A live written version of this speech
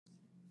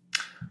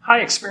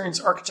Hi,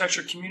 Experience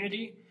Architecture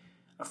community.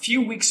 A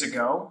few weeks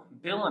ago,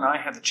 Bill and I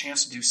had the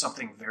chance to do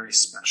something very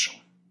special.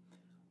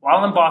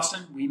 While in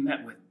Boston, we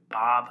met with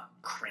Bob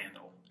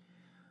Crandall.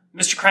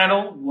 Mr.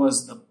 Crandall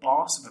was the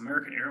boss of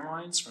American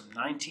Airlines from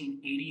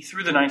 1980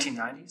 through the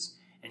 1990s,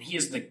 and he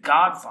is the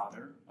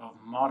godfather of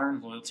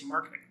modern loyalty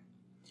marketing.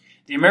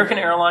 The American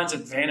Airlines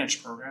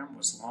Advantage program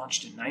was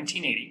launched in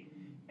 1980,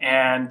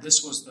 and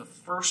this was the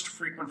first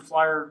frequent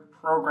flyer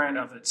program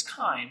of its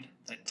kind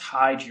that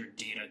tied your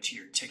data to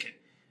your ticket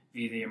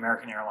via the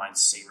American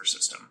Airlines Saver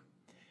system.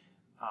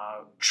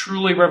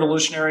 Truly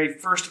revolutionary,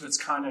 first of its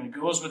kind, and it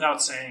goes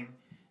without saying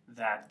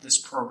that this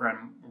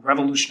program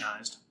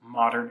revolutionized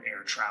modern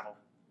air travel.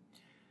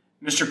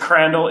 Mr.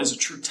 Crandall is a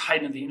true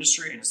titan of the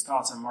industry, and his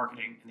thoughts on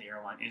marketing in the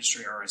airline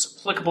industry are as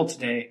applicable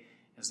today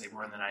as they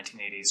were in the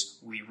 1980s.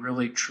 We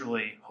really,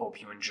 truly hope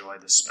you enjoy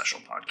this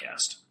special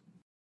podcast.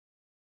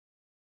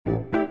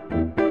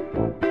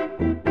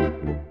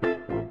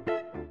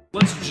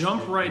 Let's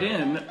jump right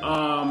in.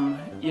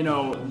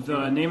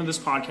 The name of this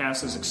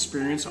podcast is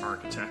Experience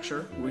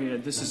Architecture.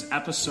 This is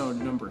episode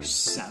number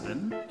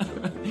 7.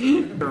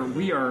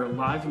 We are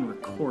live and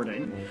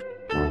recording.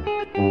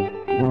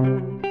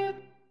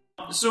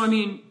 So,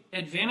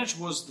 Advantage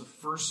was the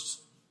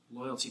first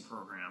loyalty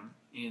program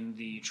in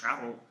the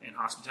travel and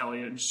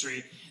hospitality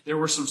industry. There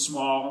were some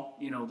small,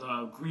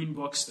 the green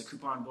books, the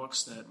coupon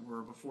books that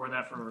were before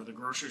that for the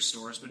grocery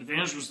stores, but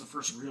Advantage was the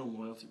first real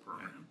loyalty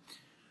program.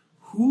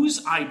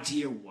 Whose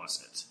idea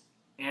was it?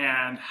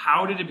 And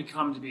how did it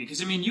become to be?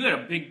 Because, you had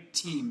a big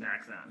team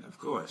back then. Of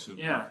course. Who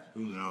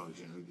knows?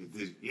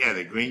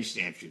 The green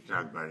stamps you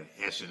talk about,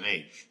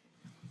 S&H,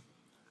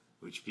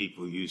 which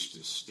people used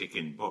to stick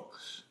in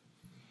books.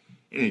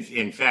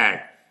 In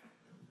fact,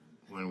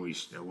 when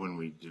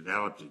we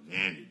developed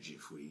Advantage,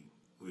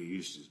 we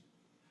used to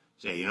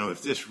say,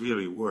 if this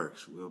really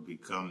works, we'll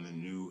become the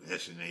new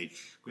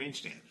S&H green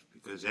stamps,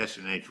 because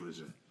S&H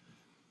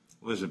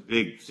was a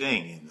big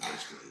thing in those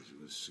days.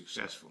 It was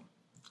successful.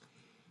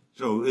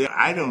 So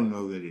I don't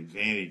know that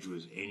Advantage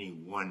was any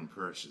one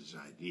person's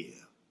idea.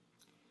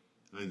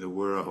 There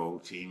were a whole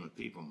team of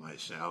people,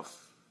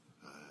 myself,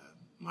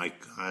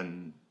 Mike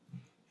Gunn,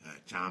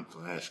 Tom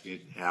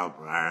Plaskett, Al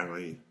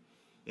Brierley,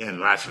 and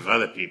lots of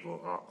other people,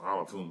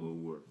 all of whom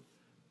who were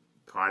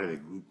part of the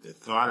group that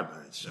thought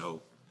about it.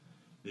 So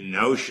the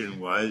notion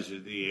was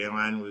that the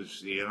airline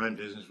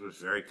business was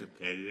very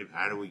competitive.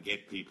 How do we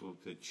get people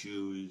to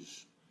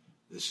choose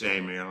the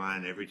same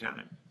airline every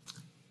time?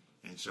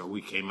 And so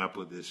we came up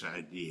with this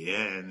idea,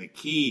 and the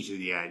key to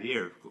the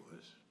idea, of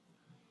course,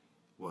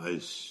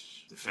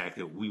 was the fact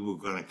that we were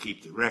going to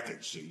keep the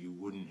records, so you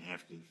wouldn't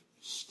have to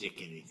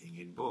stick anything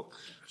in books.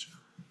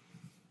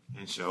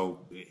 And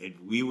so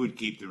we would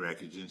keep the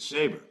records in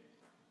Sabre.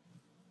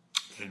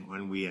 And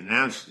when we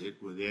announced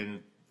it,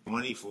 within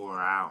 24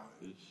 hours,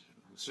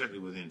 certainly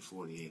within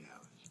 48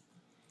 hours,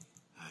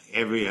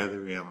 every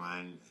other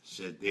airline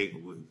said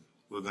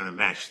we're going to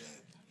match that.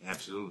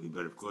 Absolutely,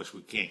 but of course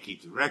we can't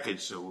keep the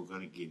records, so we're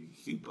going to give you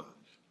coupons.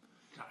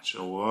 Gotcha.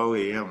 So all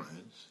the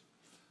airlines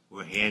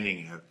were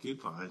handing out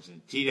coupons,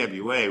 and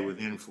TWA,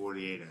 within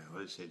 48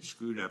 hours, had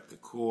screwed up the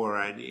core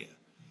idea.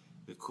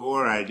 The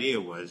core idea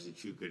was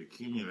that you could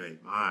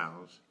accumulate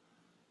miles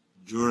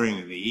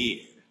during the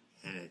year,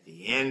 and at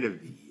the end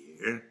of the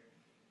year,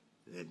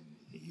 that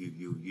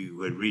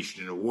you had reached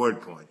an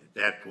award point. At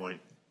that point,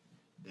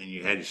 then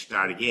you had to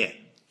start again,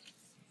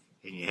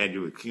 and you had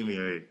to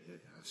accumulate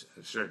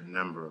a certain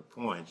number of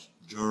points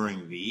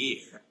during the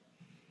year.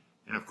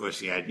 And of course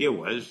the idea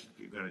was, if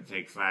you're going to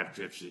take 5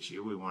 trips this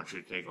year, we want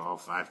you to take all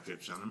 5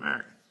 trips on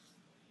American.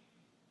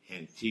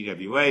 And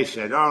TWA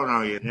said, oh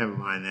no, you never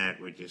mind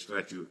that, we'll just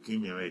let you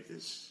accumulate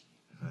this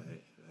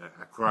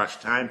across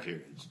time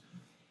periods.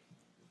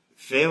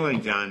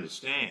 Failing to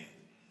understand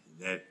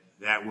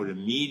that would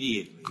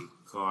immediately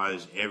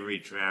cause every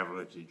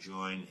traveler to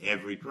join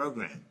every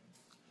program,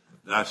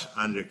 thus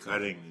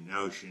undercutting the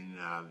notion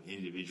of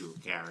individual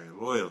carrier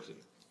loyalty.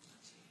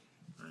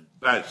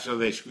 But so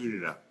they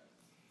screwed it up.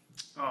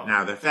 Oh.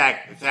 Now the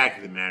fact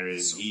of the matter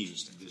is,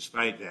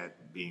 despite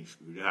that being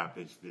screwed up,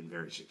 it's been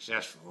very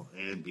successful.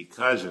 And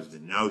because of the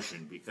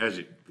notion, because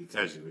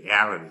the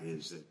reality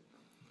is that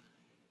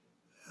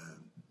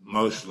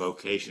most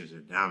locations are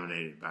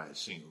dominated by a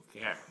single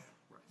carrier,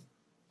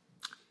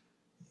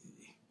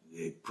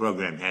 the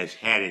program has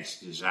had its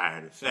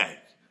desired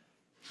effect.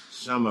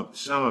 Some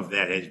of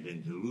that has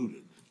been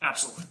diluted.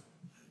 Absolutely.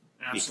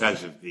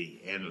 Because of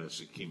the endless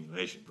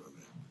accumulation program.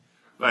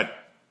 But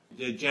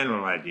the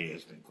general idea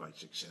has been quite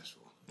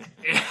successful.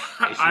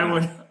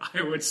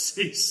 I would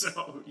say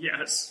so,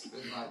 yes.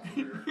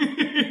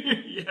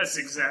 Yes,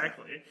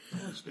 exactly.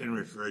 It's been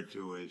referred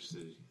to as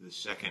the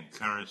second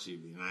currency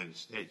of the United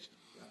States.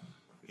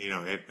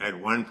 At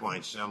one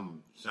point,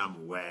 some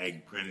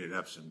wag printed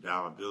up some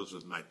dollar bills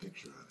with my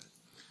picture on it.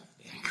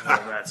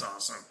 Oh, that's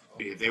awesome.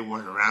 They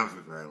weren't around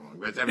for very long.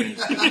 But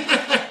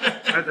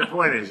but the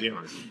point is,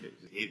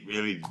 it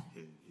really,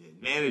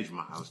 Advantage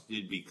Miles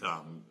did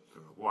become, for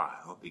a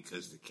while,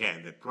 because the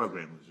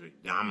program was very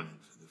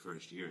dominant for the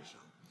first year or so.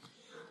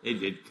 They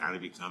did kind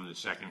of become the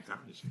second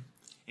currency.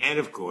 And,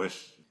 of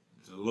course,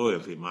 the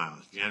loyalty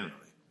miles generally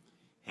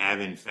have,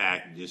 in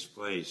fact,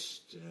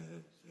 displaced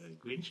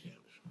green stamps.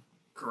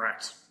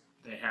 Correct.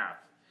 They have.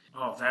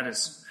 Oh,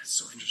 that's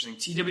so interesting.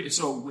 TW.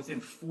 So within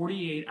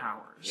 48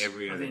 hours,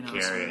 every other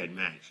carrier had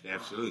matched,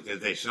 absolutely, because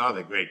they saw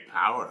the great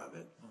power of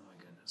it. Oh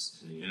my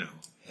goodness! You know,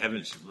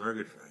 heavens to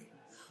purgatory.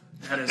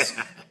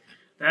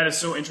 That is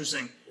so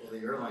interesting. Well, the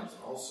airlines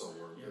also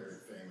were very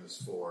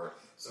famous for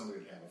somebody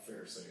would have a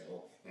fare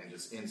sale and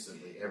just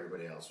instantly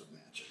everybody else would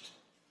match it.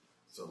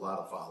 So a lot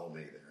of follow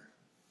me there.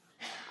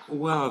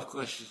 Well, of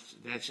course,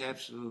 that's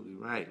absolutely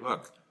right.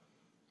 Look,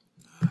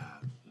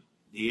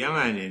 the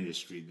airline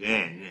industry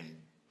then, and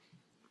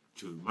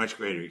to a much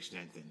greater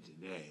extent than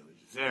today, was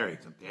very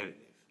competitive.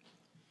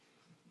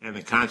 And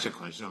the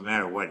consequence, no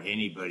matter what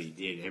anybody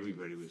did,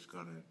 everybody was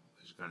going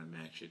to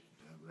match it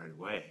right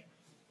away.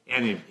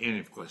 And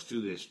of course,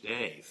 to this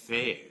day,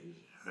 fares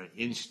are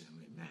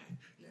instantly matched.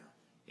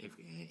 Yeah. If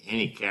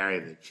any carrier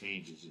that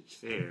changes its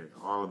fare,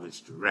 all of its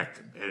direct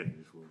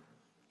competitors will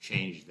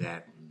change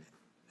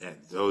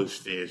those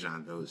fares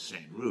on those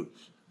same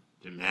routes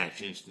to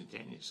match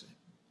instantaneously.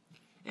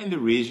 And the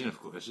reason, of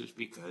course, is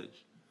because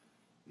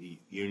the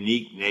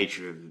unique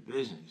nature of the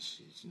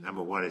business is,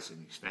 number one, it's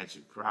an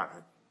expensive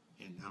product,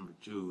 and number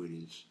two, it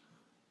is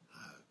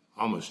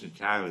almost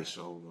entirely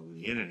sold over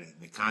the internet.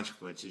 And the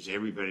consequence is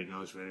everybody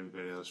knows what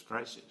everybody else's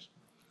price is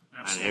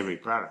on every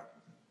product.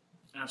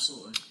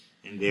 Absolutely.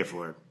 And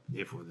therefore,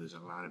 there's a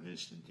lot of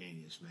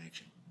instantaneous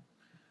matching.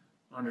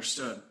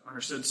 Understood.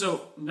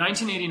 So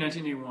 1980,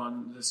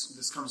 1981,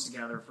 this comes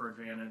together for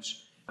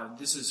AAdvantage.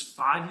 This is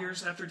 5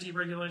 years after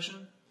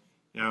deregulation?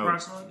 No,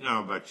 approximately?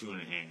 No, about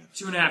 2.5.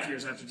 2.5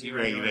 years after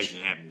deregulation.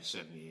 Deregulation happened in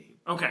 78.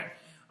 Okay.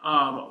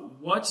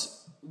 What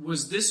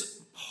was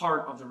this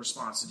part of the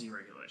response to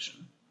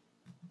deregulation?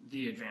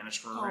 The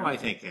AAdvantage program? Oh, I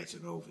think that's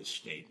an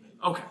overstatement.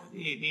 Okay.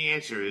 The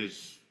answer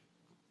is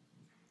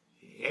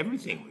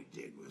everything we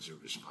did was a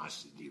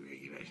response to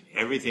deregulation.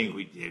 Everything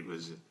we did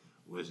was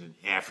an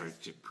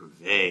effort to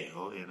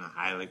prevail in a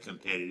highly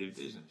competitive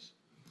business.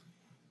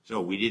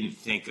 So we didn't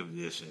think of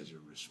this as a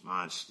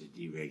response to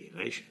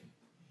deregulation.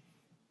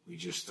 We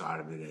just thought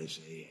of it as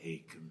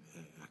a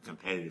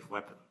competitive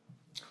weapon.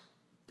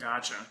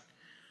 Gotcha.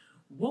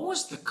 What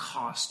was the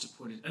cost to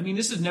put it? I mean,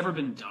 this has never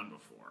been done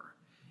before.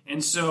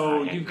 And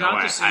so you've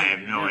got to say... I have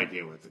no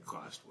idea what the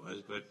cost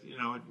was, but,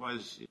 it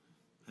was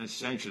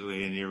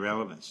essentially an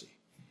irrelevancy.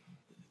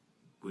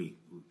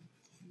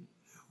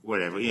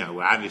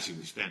 Obviously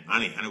we spent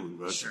money on it. We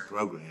wrote the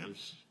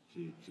programs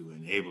to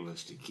enable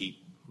us to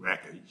keep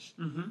records.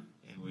 Mm-hmm.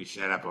 And we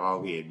set up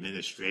all the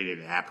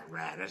administrative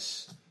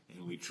apparatus,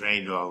 and we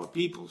trained all the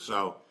people.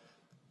 So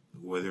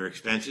were there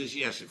expenses?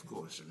 Yes, of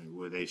course. I mean,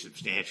 were they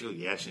substantial?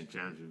 Yes, in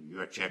terms of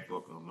your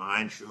checkbook or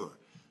mine, sure.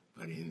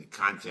 But in the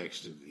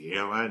context of the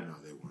airline, no,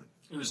 they weren't.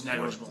 It was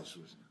negligible.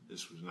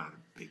 This was not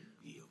a big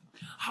deal.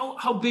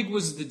 How big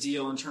was the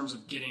deal in terms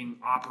of getting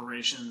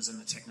operations and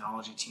the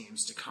technology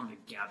teams to come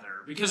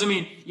together? Because, I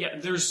mean,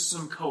 there's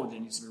some code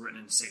that needs to be written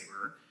in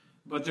Sabre,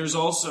 but there's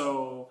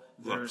also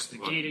the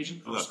gate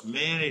agent. Look,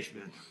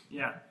 management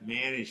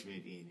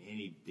in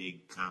any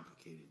big,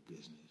 complicated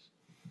business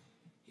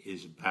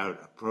is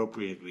about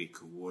appropriately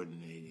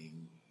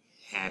coordinating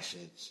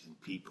assets and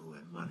people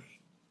and money.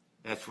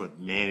 That's what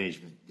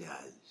management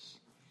does.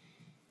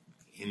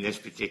 In this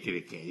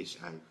particular case,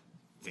 I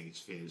think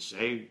it's fair to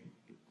say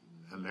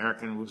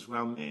American was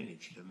well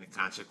managed, and the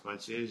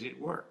consequence is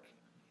it worked.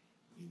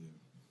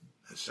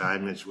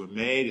 Assignments were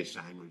made,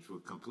 assignments were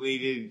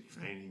completed,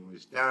 training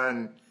was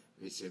done.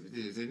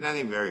 There's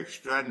nothing very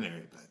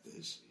extraordinary about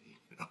this.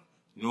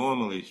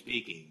 Normally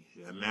speaking,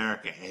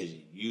 America as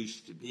it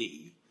used to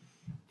be,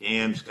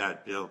 dams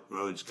got built,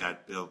 roads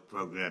got built,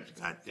 programs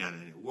got done,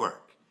 and it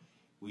worked.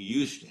 We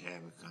used to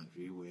have a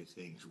country where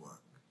things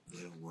work.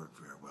 They don't work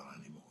very well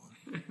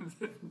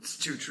anymore. It's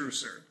too true,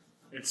 sir.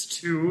 It's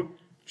too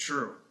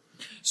true.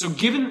 So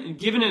given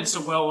it's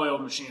a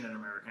well-oiled machine in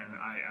America,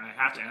 I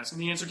have to ask,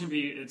 and the answer can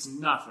be it's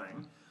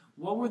nothing.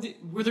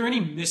 Were there any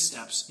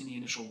missteps in the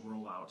initial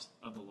rollout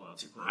of the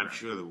loyalty program? I'm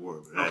sure there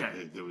were,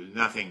 but there was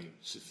nothing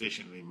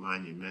sufficiently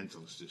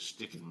monumental to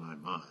stick in my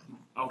mind.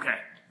 Okay,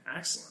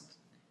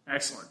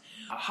 excellent.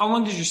 How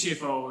long did your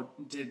CFO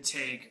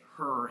take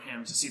her or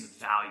him to see the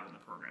value in the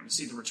program, to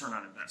see the return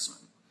on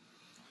investment?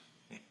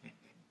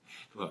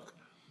 Look,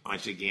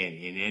 once again,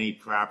 in any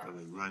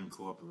properly run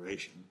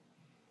corporation,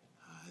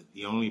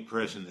 the only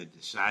person that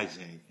decides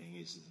anything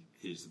is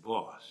the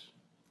boss.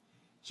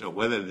 So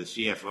whether the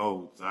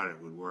CFO thought it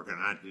would work or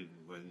not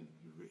wasn't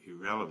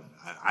irrelevant.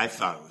 I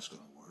thought it was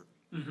going to work,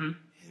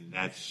 and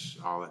that's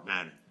all that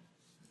mattered.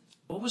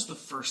 What was the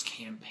first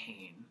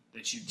campaign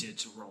that you did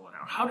to roll it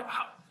out?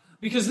 How?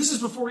 Because this is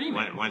before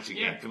email. Once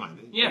again, come on.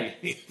 Yeah.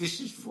 This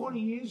is 40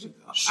 years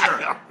ago.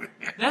 Sure.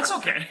 That's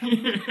okay.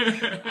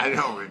 I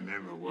don't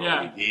remember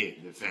what we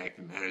did. The fact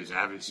of the matter is,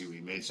 obviously,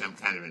 we made some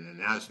kind of an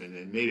announcement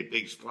and made a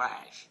big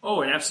splash.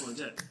 Oh, it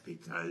absolutely did.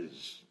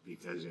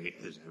 Because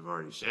as I've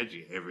already said to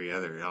you, every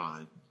other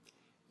airline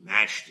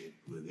matched it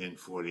within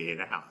 48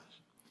 hours.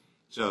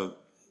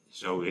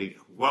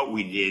 what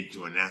we did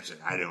to announce it,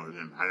 I don't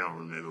remember. I don't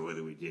remember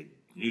whether we did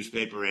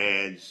newspaper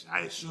ads.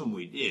 I assume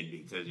we did,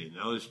 because in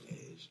those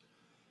days,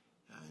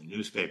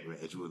 newspaper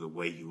ads were the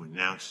way you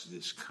announced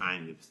this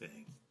kind of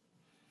thing.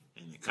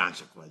 And the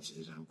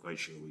consequences, I'm quite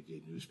sure we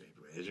did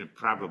newspaper ads, and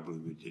probably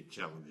we did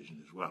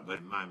television as well.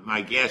 But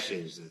my guess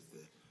is that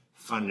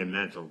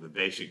the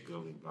basic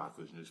building block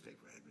was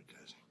newspaper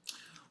advertising.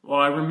 Well,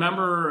 I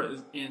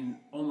remember in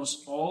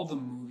almost all the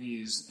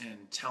movies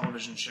and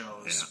television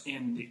shows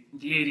in the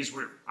 80s,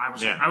 where I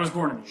was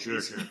born in the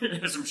 80s,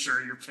 sure. As I'm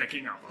sure you're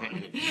picking up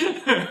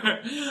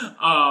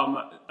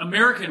on.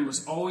 American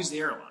was always the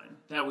airline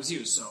that was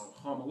used. So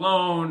Home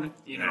Alone,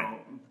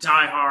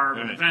 Die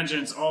Hard,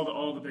 Vengeance,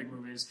 all the big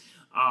movies.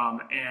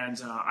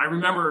 I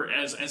remember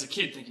as a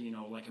kid thinking,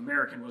 like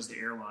American was the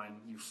airline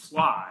you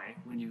fly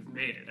when you've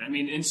made it. I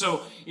mean, and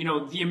so,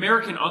 the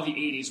American of the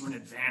 80s, when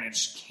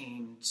Advantage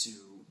came to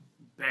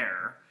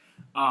bear,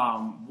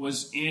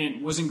 was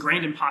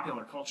ingrained in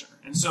popular culture.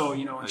 And so,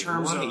 in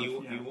terms of...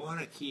 You want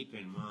to keep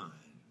in mind,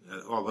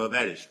 although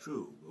that is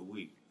true, but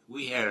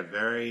we had a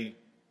very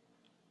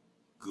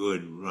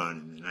good run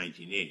in the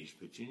 1980s,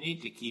 but you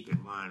need to keep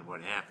in mind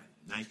what happened.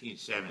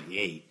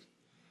 1978,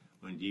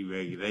 when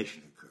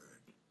deregulation occurred.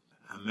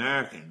 I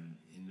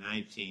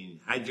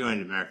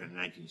joined American in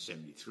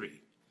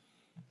 1973.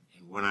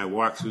 And when I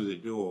walked through the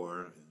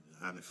door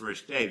on the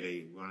first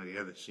day, one of the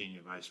other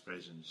senior vice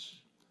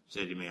presidents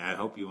said to me, "I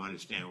hope you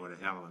understand what a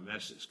hell of a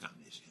mess this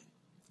company's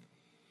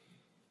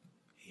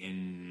in."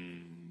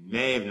 In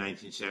May of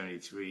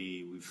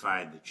 1973, we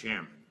fired the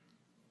chairman.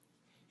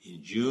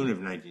 In June of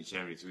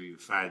 1973, we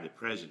fired the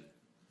president.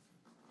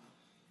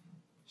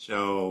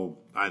 So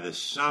by the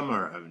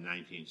summer of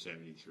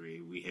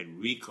 1973, we had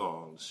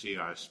recalled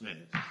C.R.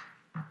 Smith,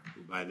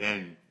 who by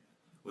then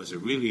was a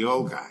really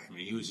old guy. I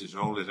mean, he was as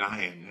old as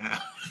I am now.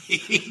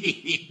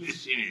 He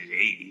was in his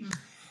 80s.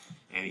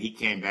 And he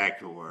came back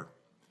to work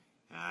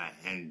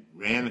and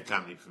ran the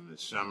company from the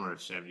summer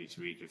of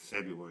 73 to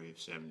February of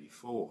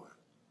 74,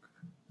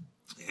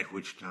 at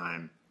which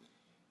time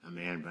a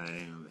man by the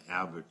name of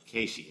Al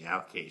Casey,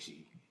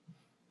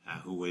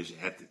 who was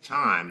at the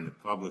time the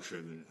publisher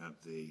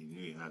of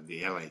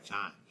the LA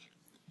Times,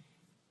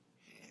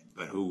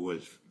 but who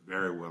was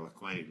very well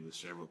acquainted with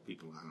several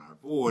people on our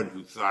board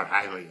who thought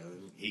highly of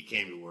him. He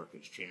came to work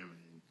as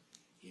chairman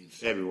in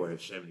February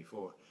of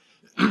 74.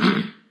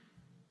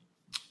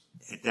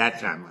 At that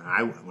time,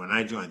 when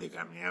I joined the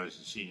company, I was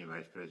the senior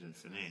vice president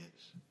of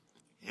finance.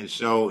 And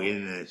so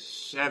in the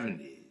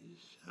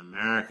 70s,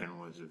 American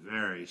was a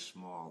very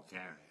small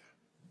carrier,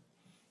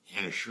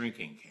 and a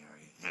shrinking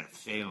carrier, and a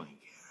failing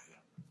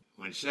carrier.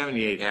 When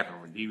 78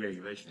 happened, when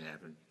deregulation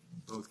happened,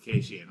 both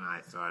Casey and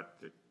I thought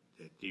that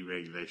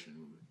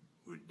deregulation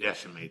would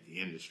decimate the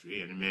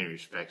industry, and in many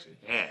respects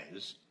it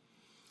has.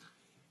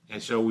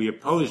 And so we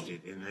opposed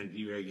it, and then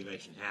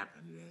deregulation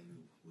happened,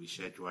 and we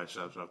said to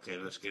ourselves, okay,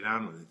 let's get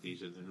on with it.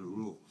 These are the new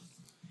rules.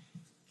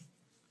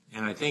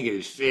 And I think it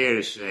is fair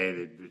to say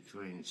that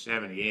between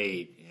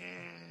 78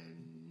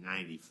 and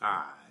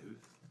 95,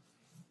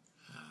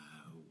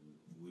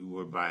 we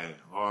were by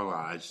all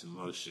odds the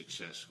most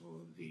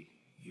successful of the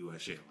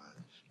U.S.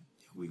 airlines.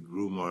 We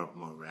grew more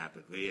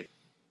rapidly.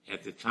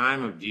 At the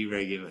time of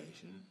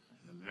deregulation,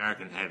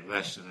 American had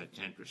less than a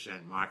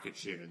 10% market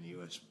share in the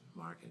U.S.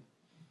 market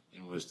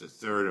and was the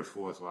third or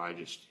fourth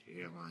largest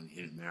airline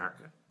in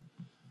America.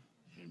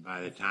 And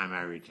by the time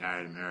I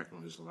retired,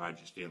 American was the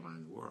largest airline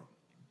in the world.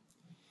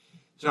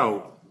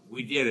 So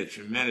we did a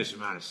tremendous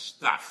amount of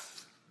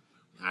stuff,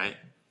 right?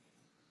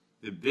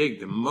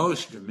 The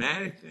most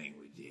dramatic thing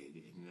we did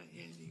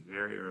in the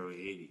very early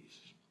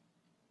 80s,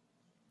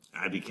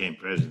 I became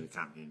president of the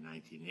company in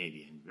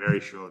 1980, and very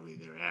shortly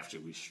thereafter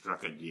we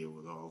struck a deal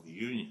with all the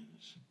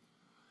unions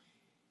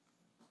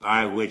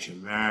by which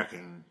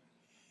American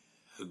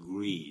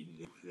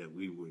agreed that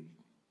we would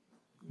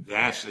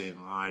vastly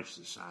enlarge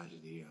the size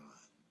of the airline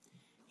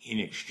in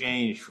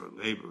exchange for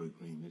labor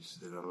agreements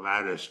that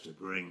allowed us to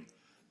bring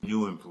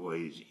new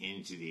employees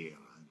into the airline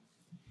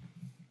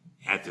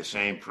at the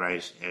same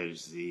price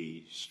as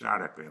the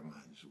startup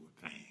airlines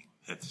were paying,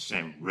 at the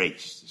same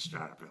rates the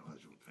startup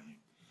airlines were paying.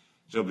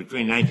 So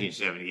between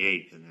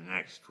 1978 and the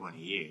next 20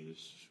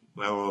 years,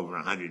 well over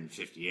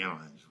 150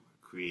 airlines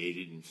were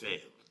created and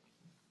failed.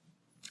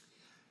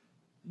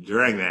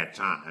 During that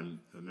time,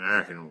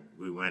 American,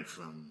 we went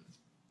from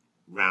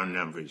round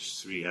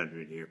numbers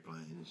 300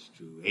 airplanes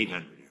to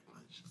 800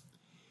 airplanes.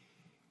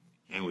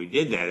 And we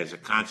did that as a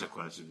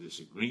consequence of this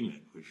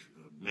agreement, which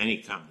many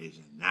companies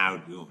are now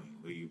doing,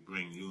 where you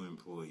bring new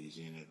employees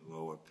in at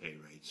lower pay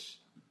rates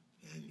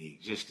than the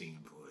existing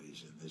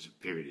employees, and there's a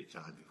period of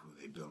time before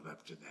they build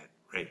up to that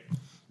rate.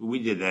 But we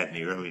did that in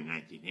the early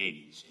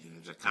 1980s,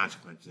 and as a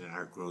consequence, then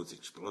our growth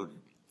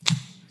exploded.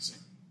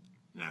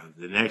 Now,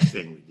 the next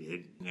thing we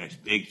did, the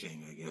next big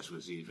thing, I guess,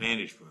 was the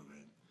Advantage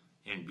program.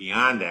 And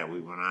beyond that,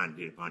 we went on and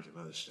did a bunch of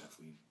other stuff.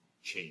 We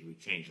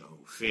changed the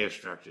whole fare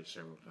structure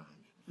several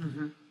times.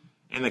 Mm-hmm.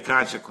 And the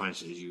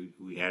consequence is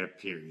we had a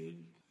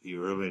period, the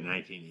early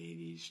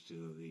 1980s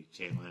to the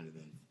tail end of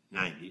the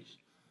 90s,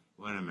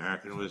 when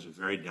American was a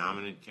very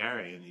dominant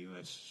carrier in the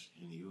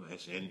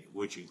U.S., and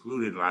which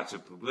included lots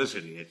of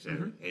publicity,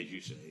 etc., as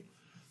you say,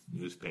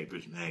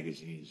 newspapers,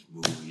 magazines,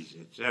 movies,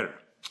 etc.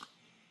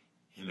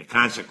 And the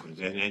consequence,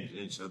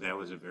 and so that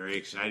was a very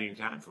exciting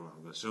time for all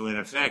of us. So in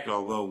effect,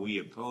 although we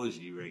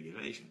opposed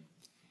deregulation,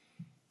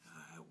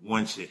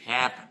 once it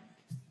happened,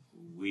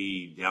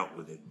 we dealt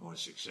with it more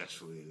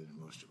successfully than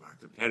most of our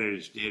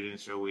competitors did, and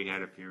so we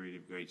had a period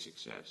of great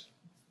success.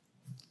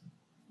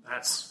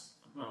 That's,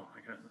 oh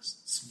my goodness,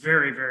 it's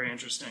very, very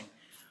interesting.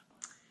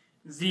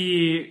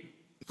 The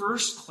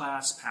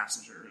first-class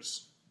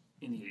passengers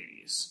in the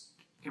 80s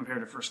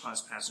compared to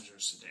first-class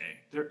passengers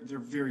today, they're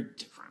very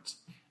different.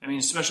 I mean,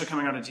 especially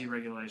coming out of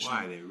deregulation.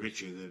 Why? They're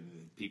richer than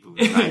the people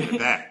who ride the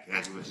back.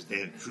 That was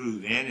then true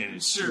then, and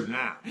it's true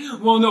now.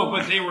 Well, no,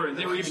 but they were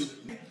even.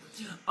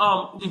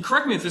 And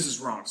correct me if this is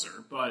wrong,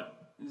 sir,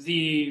 but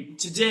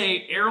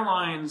today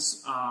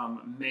airlines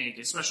make,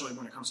 especially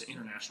when it comes to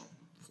international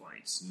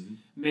flights,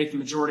 make the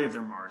majority of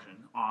their margin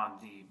on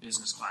the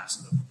business class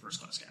and the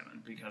first class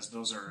cabin, because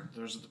those are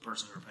the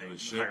persons who are paying. It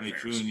was certainly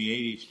true in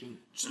the 80s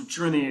too.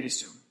 True in the 80s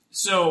too.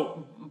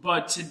 So,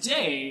 but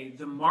today,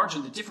 the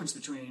margin, the difference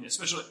between,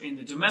 especially in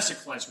the domestic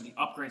flights where the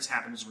upgrades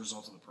happen as a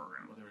result of the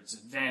program, whether it's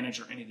Advantage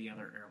or any of the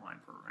other airline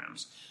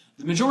programs,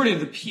 the majority of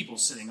the people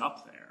sitting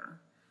up there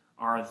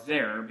are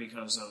there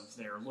because of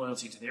their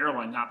loyalty to the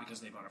airline, not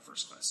because they bought a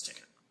first-class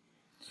ticket.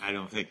 I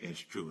don't think that's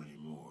true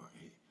anymore.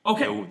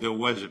 Okay. There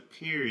was a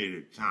period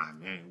of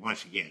time, and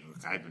once again,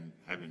 look, I've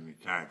been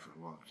retired for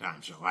a long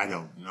time, so I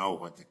don't know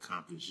what the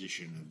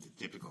composition of the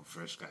typical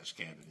first-class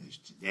cabin is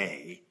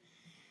today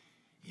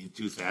in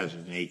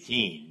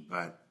 2018,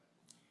 but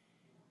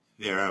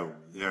there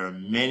are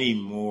many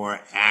more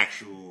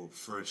actual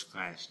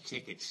first-class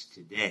tickets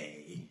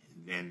today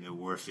than there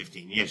were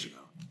 15 years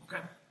ago.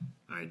 Okay.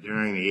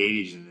 During the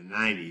 80s and the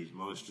 90s,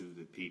 most of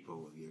the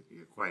people,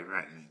 you're quite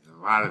right,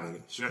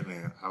 certainly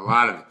a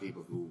lot of the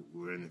people who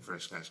were in the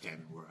first-class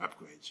cabin were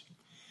upgrades.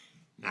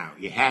 Now,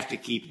 you have to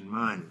keep in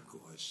mind, of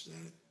course,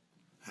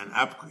 that an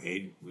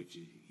upgrade, which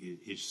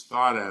is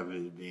thought of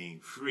as being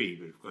free,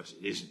 but of course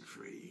it isn't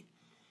free,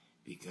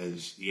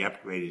 because the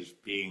upgrade is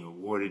being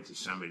awarded to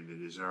somebody that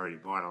has already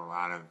bought a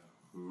lot of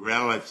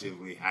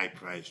relatively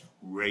high-priced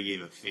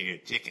regular fare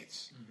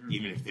tickets,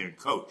 even if they're in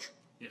coach.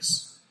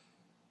 Yes.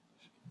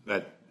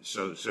 But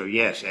so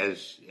yes,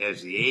 as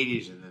the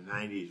 80s and the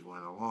 90s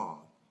went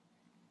along,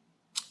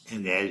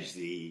 and as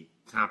the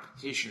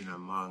competition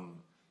among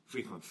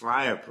frequent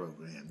flyer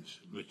programs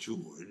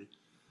matured, in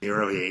the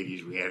early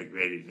 80s we had a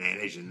great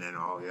advantage, and then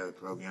all the other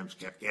programs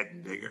kept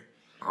getting bigger.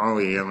 All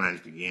the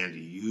airlines began to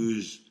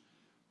use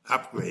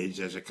upgrades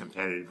as a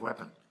competitive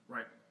weapon.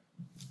 Right.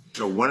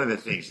 So one of the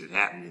things that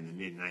happened in the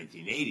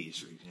mid-1980s,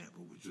 for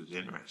example, which was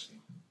interesting,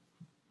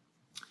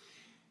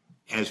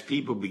 as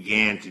people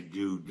began to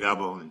do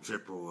double and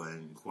triple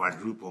and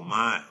quadruple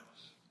miles,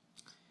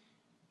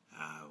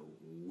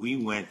 we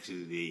went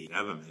to the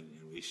government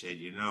and we said,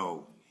 you're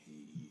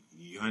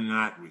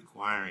not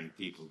requiring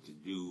people to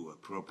do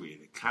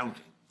appropriate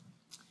accounting.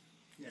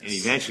 Yes. And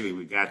eventually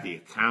we got the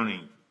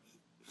accounting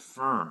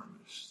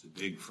firms, the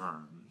big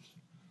firms,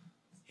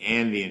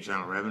 and the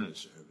Internal Revenue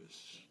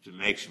Service to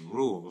make some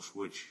rules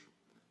which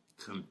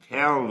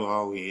compelled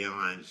all the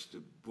airlines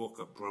to book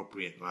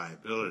appropriate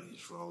liabilities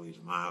for all these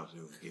miles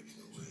they were giving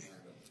away.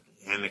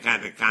 And the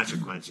kind of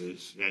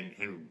consequences,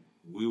 and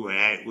we were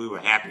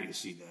happy to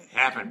see that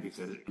happen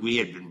because we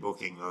had been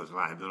booking those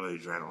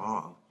liabilities right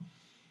along.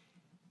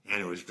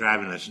 And it was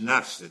driving us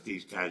nuts that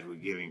these guys were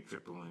giving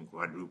triple and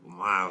quadruple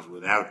miles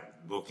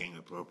without booking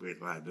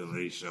appropriate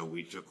liabilities. So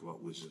we took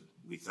what was,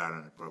 we thought,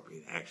 an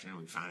appropriate action.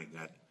 We finally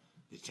got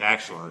the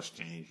tax laws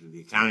changed, or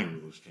the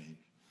accounting rules changed.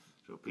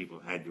 So people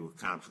had to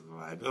account for the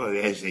liability,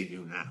 as they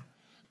do now.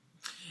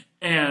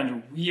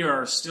 And we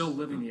are still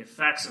living the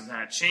effects of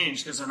that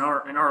change, because in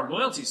our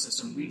loyalty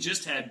system, we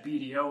just had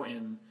BDO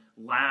in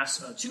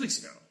 2 weeks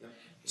ago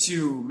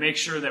to make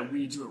sure that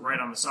we do it right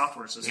on the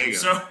software system.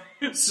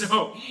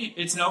 So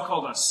it's now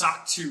called a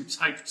SOC 2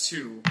 Type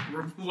 2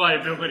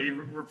 liability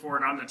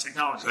report on the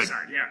technology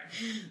side. Yeah.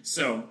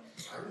 So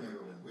I remember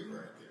when we were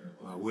at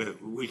there. Well,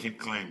 we can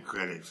claim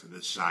credit for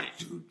the SOC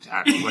 2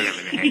 Type,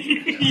 whatever the heck.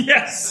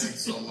 Yes.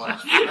 Thanks so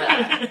much for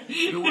that.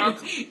 You're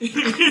welcome. We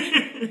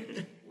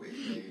made,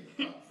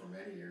 for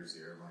many years,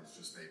 the airlines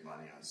just made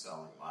money on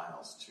selling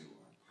miles to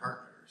our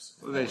partners.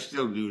 Well, they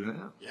still do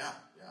now. Yeah.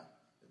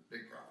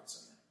 Big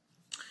profits in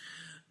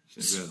there.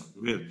 It's a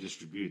real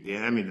distribute.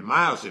 I mean, the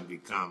miles have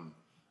become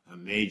a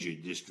major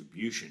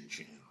distribution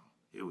channel.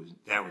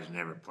 That was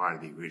never part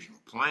of the original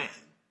plan.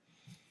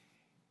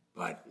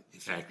 But the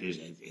fact is,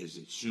 as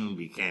it soon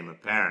became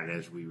apparent,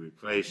 as we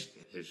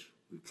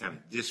kind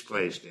of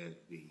displaced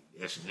the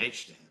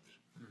S&H stamps,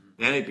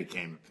 then it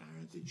became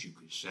apparent that you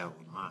could sell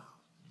the miles.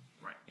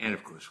 Right. And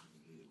of course,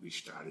 we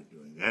started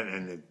doing that,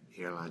 and the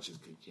airlines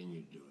have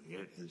continued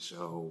doing it,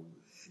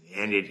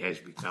 and it has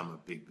become a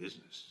big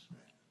business.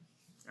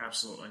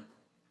 Absolutely.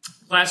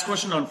 Last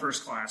question on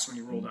first class when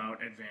you rolled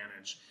out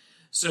Advantage.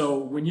 So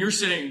when you're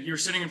sitting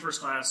in first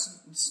class,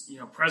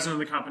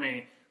 president of the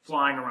company,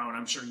 flying around.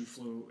 I'm sure you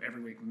flew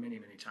every week many,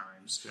 many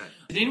times. Right.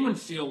 Did anyone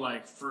feel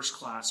like first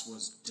class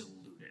was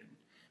diluted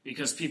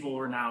because people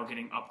were now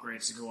getting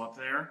upgrades to go up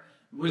there?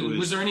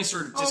 Was there any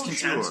sort of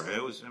discontent? Oh, sure.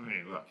 It was. I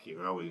mean, look, you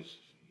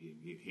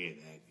hear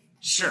that.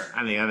 Sure.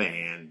 On the other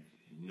hand,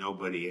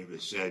 nobody ever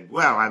said,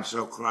 "Well, I'm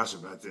so cross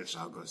about this,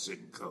 I'll go sit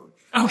and coach."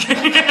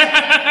 Okay.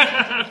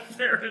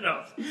 Fair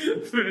enough.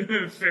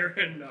 Fair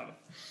enough.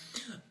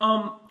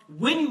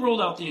 When you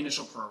rolled out the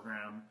initial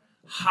program,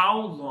 how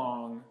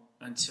long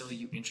until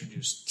you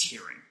introduced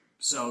tiering?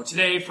 So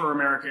today for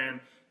American,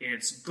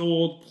 it's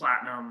gold,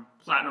 platinum,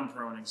 platinum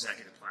pro, and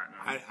executive platinum.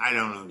 I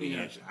don't know the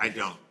answer. I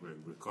don't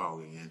recall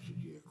the answer to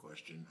your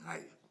question.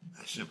 I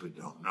simply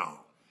don't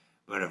know.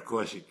 But of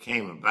course, it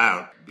came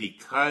about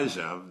because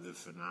of the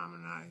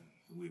phenomena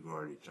we've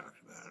already talked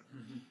about,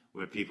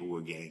 where people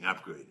were getting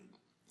upgraded.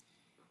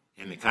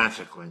 And the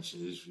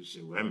consequences, we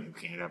said, well, we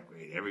can't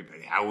upgrade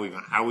everybody. How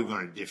are we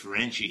going to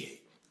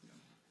differentiate?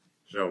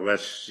 So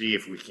let's see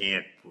if we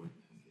can't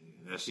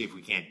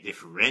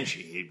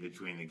differentiate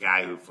between the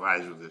guy who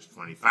flies with us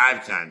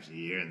 25 times a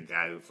year and the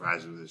guy who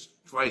flies with us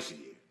twice a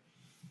year.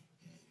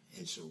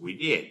 And so we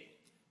did.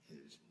 And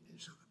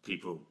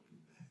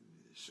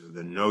so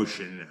the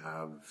notion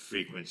of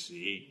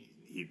frequency,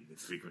 either the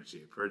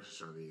frequency of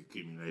purchase or the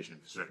accumulation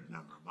of a certain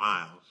number of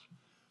miles,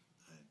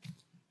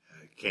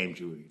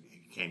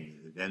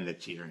 then the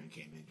tiering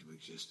came into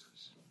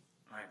existence.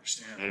 I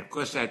understand. And of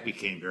course that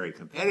became very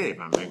competitive.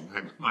 I mean,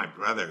 my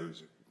brother, who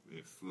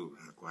flew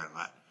around quite a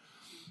lot,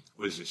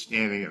 was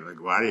standing at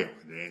LaGuardia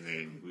one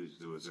day, and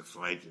there was a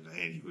flight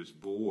today, and he was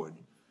bored.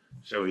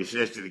 So he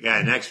says to the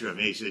guy next to him,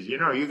 he says, "You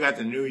know, you got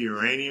the new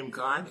uranium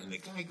card?" And the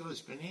guy goes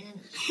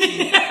bananas.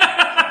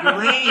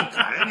 Uranium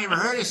card? I never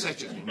heard of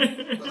such a thing.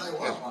 But I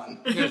want one.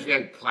 Because you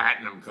had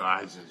platinum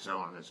cards and so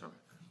on and so on.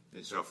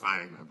 And so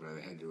finally my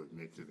brother had to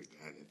admit to the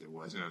guy that there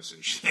was no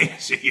such thing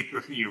as a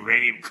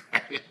uranium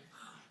card.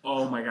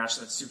 Oh my gosh,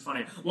 that's too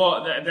funny.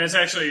 Well, that's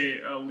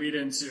actually a lead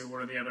into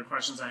one of the other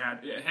questions I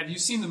had. Have you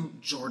seen the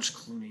George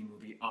Clooney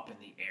movie Up in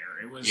the Air?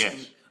 It was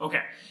Yes.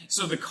 Okay.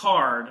 So the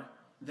card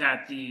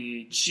that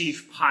the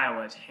chief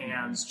pilot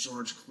hands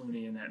George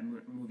Clooney in that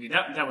movie,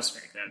 that was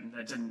fake.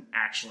 That didn't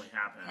actually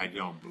happen. I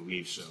don't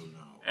believe so,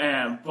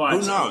 no. But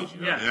who knows? You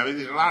know? Yeah. I mean,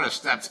 there's a lot of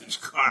stuff that's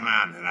gone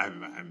on that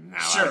I'm now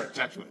Sure. out of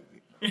touch with.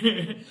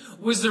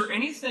 Was there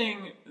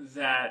anything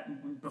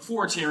that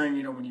before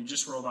tiering, when you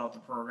just rolled out the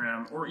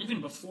program, or even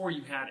before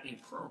you had a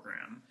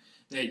program,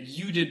 that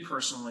you did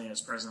personally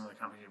as president of the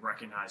company to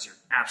recognize your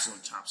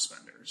absolute top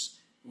spenders?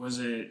 Was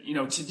it,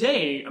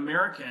 today,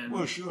 American...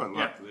 Well, sure.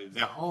 Look, Yeah.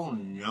 the whole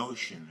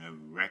notion of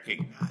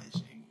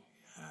recognizing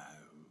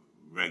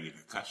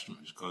regular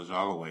customers goes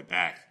all the way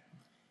back.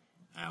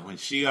 When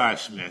C.R.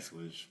 Smith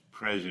was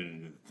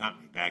president of the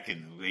company back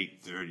in the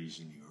late 30s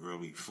and the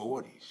early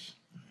 40s,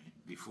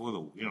 before the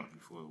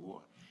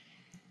war,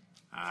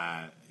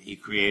 he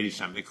created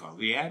something called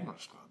the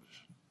Admirals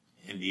Clubs.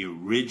 And the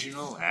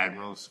original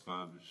Admirals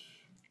Clubs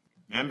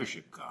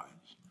membership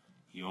cards,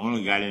 you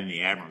only got in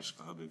the Admirals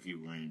Club if you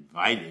were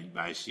invited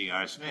by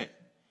C.R. Smith.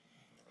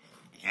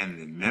 And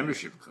the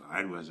membership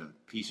card was a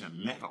piece of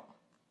metal,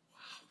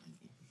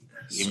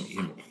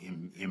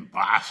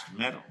 embossed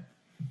metal.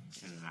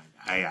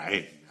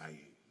 And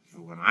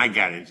when I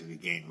got into the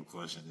game, of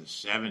course, in the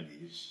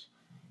 70s,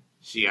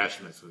 C.R.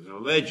 Smith was a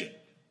legend.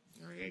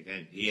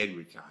 And he had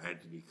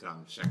retired to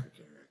become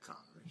Secretary of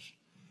Commerce.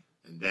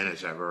 And then,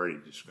 as I've already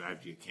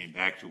described to you, came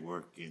back to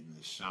work in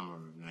the summer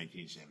of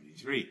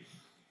 1973.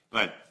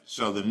 But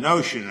so the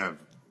notion of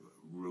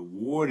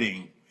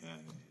rewarding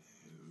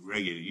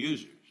regular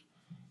users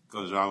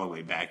goes all the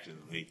way back to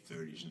the late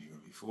 30s and the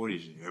early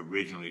 40s. It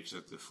originally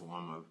took the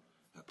form of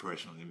a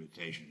personal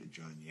invitation to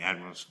join the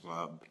Admirals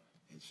Club,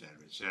 et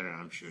cetera, et cetera.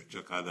 I'm sure it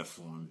took other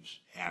forms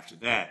after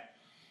that.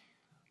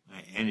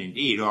 And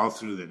indeed, all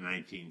through the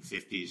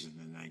 1950s and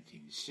the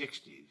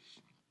 1960s,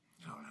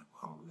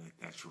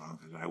 that's wrong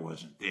because I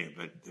wasn't there,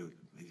 but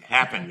it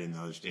happened in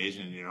those days,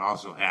 and it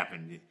also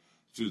happened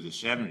through the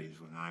 70s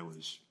when I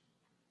was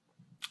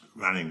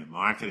running the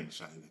marketing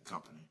side of the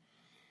company.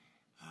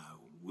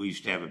 We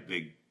used to have a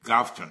big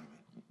golf tournament,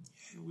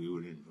 and we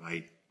would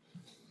invite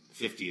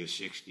 50 or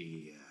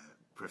 60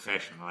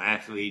 professional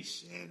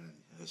athletes and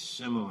a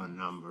similar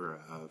number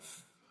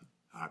of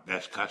our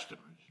best customers,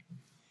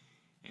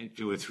 and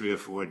do a 3 or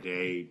 4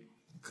 day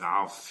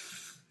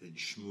golf and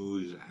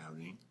schmooze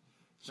outing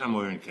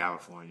somewhere in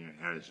California,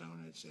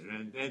 Arizona, etc.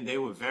 And then they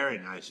were very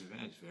nice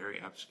events, very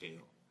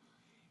upscale.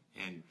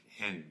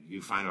 And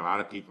you find a lot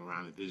of people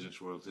around the business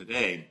world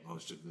today,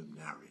 most of them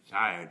now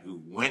retired,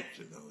 who went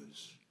to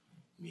those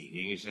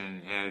meetings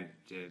and had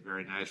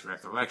very nice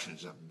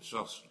recollections of them.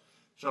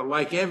 So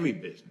like every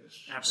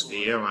business,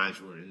 Absolutely. The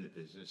airlines were in the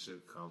business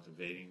of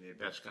cultivating their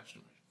best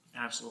customers.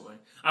 Absolutely.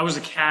 I was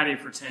a caddy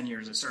for 10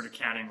 years. I started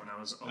caddying when I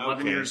was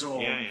 11 years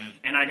old. Yeah.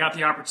 And I got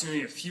the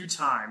opportunity a few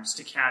times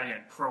to caddy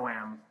at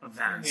Pro-Am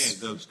events.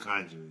 Yeah, those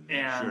kinds of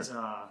And,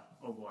 sure.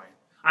 oh boy.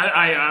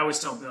 I always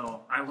tell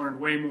Bill, I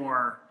learned way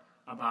more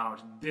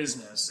about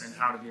business and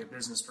how to be a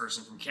business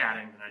person from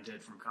caddying than I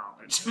did from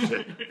college.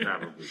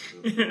 Probably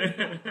true.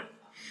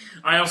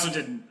 I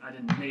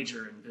didn't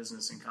major in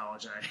business in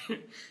college. I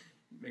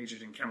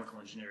majored in chemical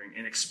engineering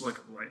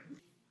inexplicably.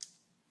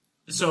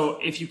 So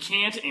if you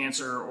can't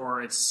answer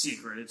or it's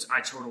secret,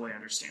 I totally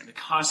understand. The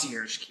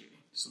concierge key.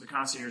 So the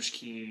concierge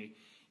key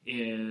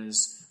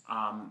is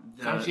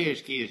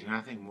Concierge key is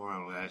nothing more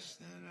or less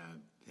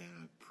than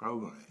a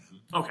program.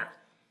 Okay.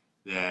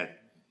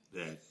 That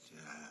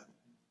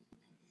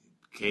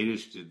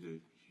caters to the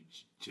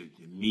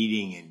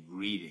meeting and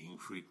greeting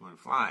frequent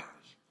flyers.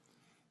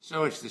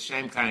 So it's the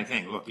same kind of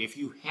thing. Look, if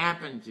you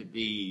happen to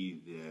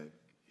be the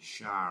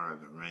Shah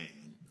of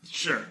Iran,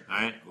 sure,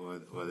 right,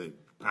 or the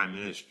Prime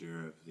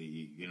Minister of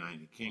the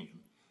United Kingdom,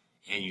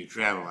 and you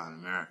travel on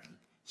American,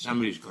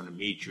 somebody's going to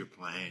meet your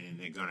plane, and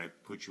they're going to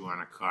put you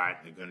on a cart,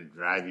 and they're going to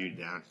drive you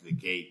down to the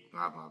gate,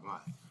 blah, blah, blah.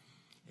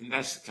 And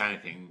that's the kind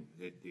of thing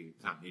that the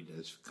company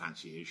does for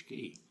concierge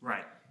key.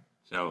 Right.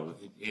 So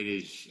it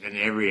is, and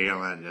every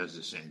airline does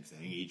the same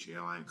thing. Each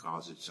airline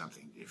calls it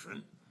something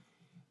different.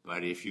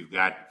 But if you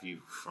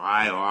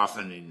fly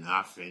often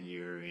enough and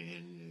you're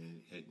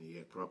in at the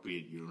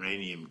appropriate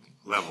uranium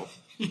level,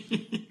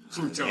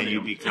 and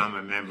you become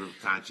a member of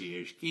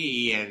Concierge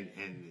Key, and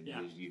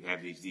you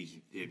have these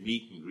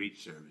meet and greet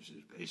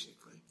services,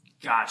 basically.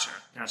 Gotcha.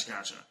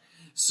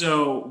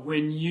 So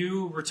when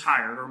you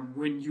retired, or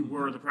when you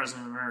were the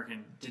president of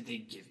American, did they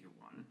give you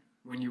one?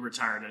 When you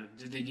retired,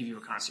 did they give you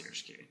a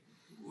concierge key?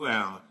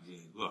 Well,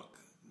 look.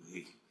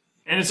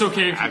 And it's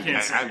okay if you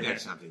can't say it. I've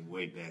got something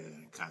way better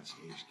than a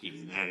concierge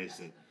key, and that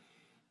is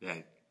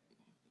that,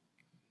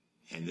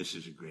 and this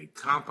is a great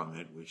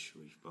compliment, which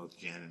both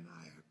Jen and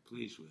I are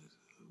pleased with.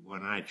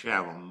 When I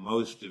travel,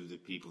 most of the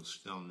people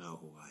still know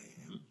who I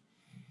am,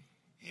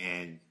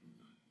 and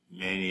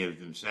many of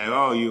them say,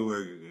 "Oh, you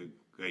were a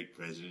great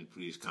president.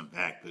 Please come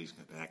back. Please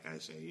come back." I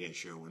say, "Yeah,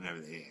 sure," whenever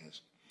they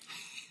ask.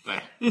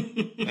 But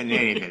in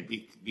any event,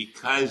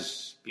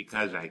 because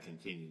I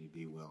continue to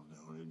be well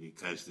known, and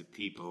because the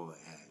people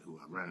who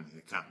are running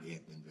the company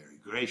have been very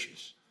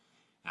gracious,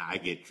 I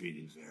get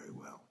treated very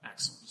well.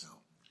 Excellent. So,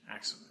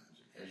 excellent.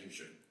 As you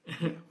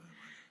should.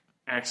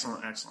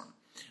 Excellent.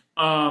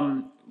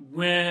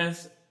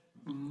 With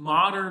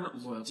modern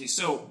loyalty,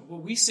 so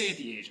what we say at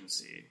the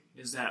agency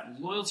is that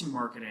loyalty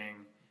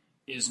marketing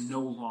is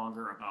no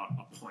longer about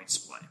a points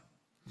play.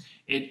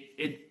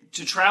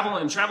 To travel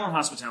and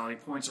hospitality,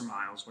 points or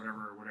miles,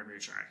 whatever you're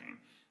tracking,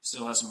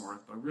 still has some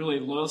worth. But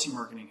really, loyalty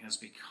marketing has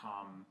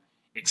become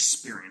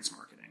experience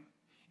marketing.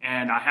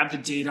 And I have the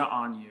data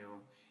on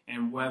you,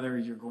 and whether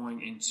you're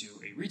going into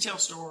a retail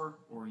store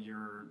or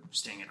you're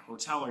staying at a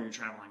hotel or you're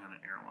traveling on an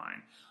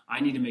airline,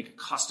 I need to make a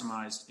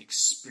customized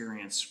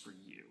experience for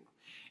you.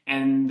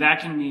 And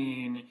that can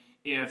mean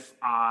if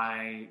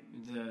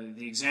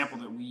the example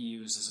that we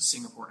use is a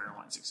Singapore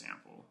Airlines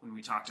example when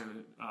we talk to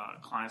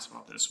clients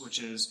about this,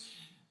 which is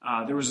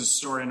there was a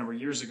story a number of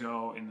years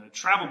ago in the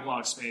travel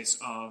blog space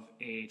of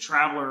a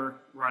traveler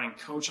riding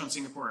coach on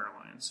Singapore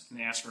Airlines, and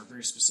they asked for a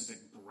very specific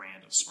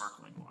brand of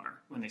sparkling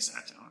water when they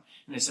sat down.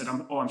 And they said,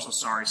 I'm so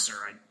sorry, sir,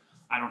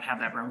 I don't have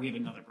that brand. We have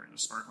another brand of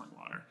sparkling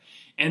water.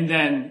 And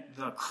then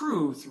the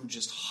crew, through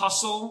just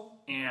hustle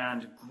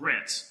and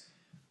grit,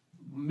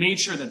 made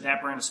sure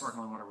that brand of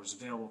sparkling water was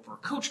available for a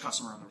coach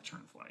customer on the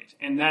return flight.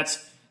 And that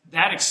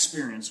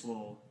experience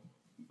will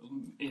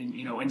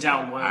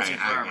endow loyalty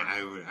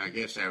forever. I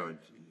guess I would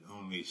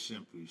only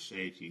simply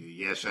say to you,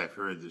 yes, I've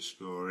heard the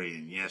story,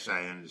 and yes,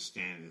 I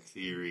understand the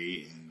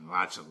theory, and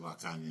lots of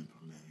luck on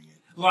implementing it.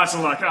 Lots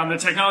of luck on the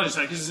technology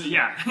side, because,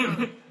 yeah.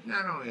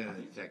 Not only on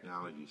the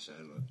technology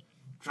side, look,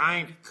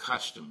 trying to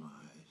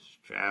customize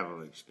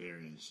travel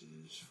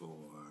experiences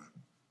for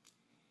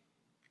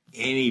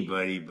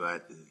anybody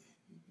but the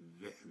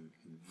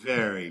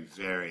very,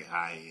 very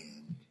high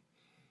end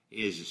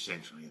is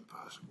essentially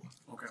impossible.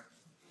 Okay.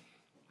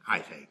 I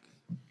think.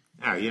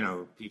 Now,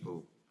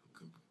 people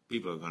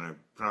are going to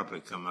probably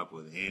come up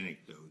with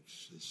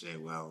anecdotes that say,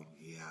 well,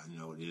 yeah,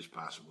 no, it is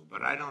possible.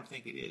 But I don't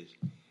think it is.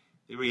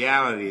 The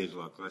reality is,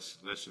 look, let's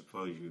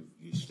suppose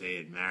you stay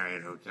at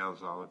Marriott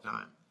hotels all the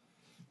time.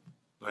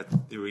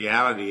 But the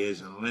reality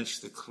is, unless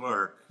the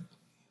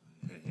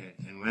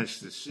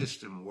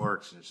system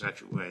works in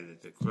such a way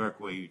that the clerk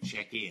where you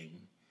check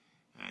in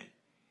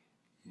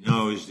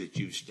knows that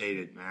you've stayed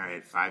at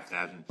Marriott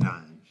 5,000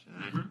 times,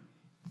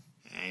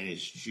 and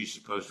she's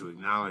supposed to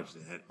acknowledge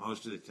that,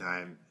 most of the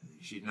time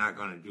she's not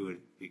going to do it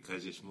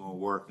because it's more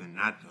work than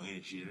not doing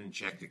it. She didn't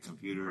check the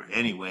computer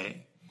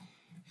anyway,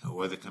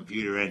 or the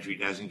computer entry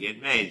doesn't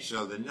get made.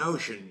 So the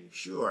notion,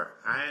 sure,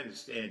 I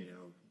understand,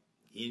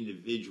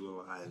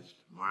 individualized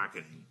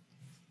marketing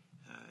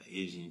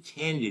is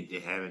intended to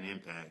have an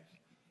impact,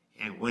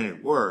 and when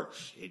it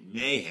works, it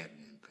may have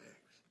an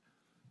impact,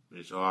 but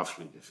it's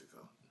awfully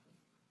difficult.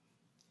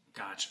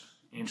 Gotcha.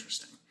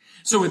 Interesting.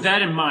 So with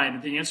that in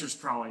mind, the answer is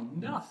probably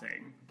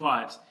nothing.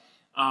 But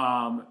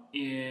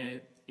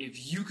if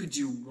you could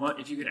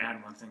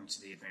add one thing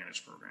to the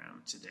Advantage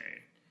program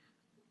today,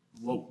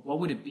 what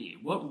would it be?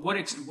 What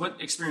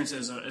experience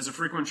as a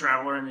frequent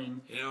traveler? I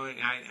mean,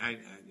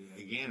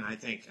 I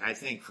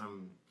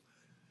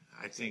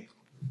think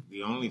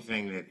the only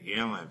thing that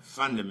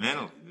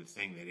fundamentally the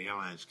thing that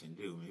airlines can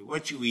do, I mean,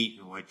 what you eat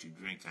and what you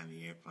drink on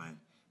the airplane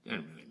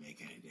doesn't really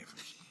make any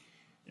difference.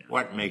 Yeah.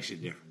 What makes a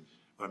difference?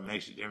 What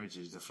makes a difference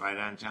is the flight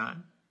on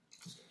time,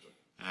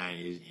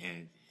 is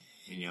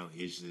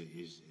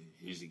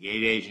the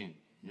gate agent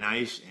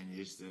nice, and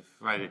is the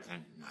flight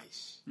attendant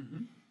nice?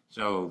 Mm-hmm.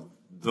 So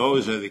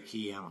those are the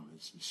key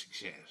elements of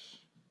success.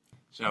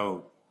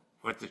 So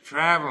what the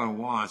traveler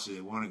wants is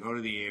they want to go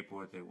to the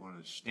airport, they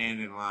want to stand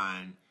in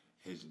line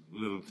as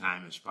little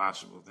time as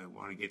possible, they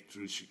want to get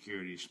through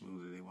security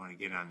smoothly, they want to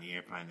get on the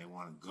airplane, they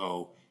want to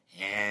go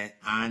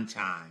on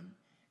time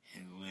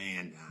and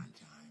land on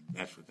time.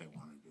 That's what they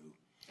want to do.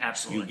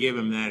 Absolutely. You give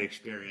them that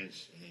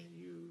experience and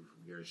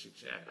you're a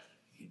success.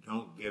 You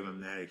don't give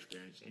them that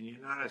experience and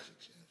you're not a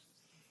success.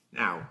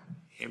 Now,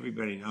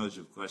 everybody knows,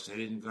 of course, that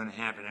isn't going to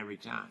happen every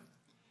time.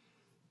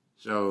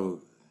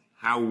 So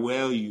how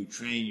well you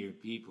train your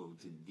people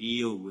to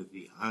deal with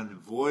the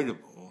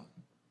unavoidable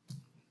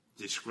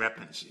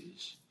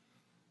discrepancies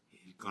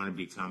is going to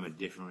become a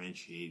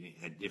differentiating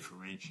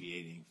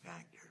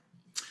factor.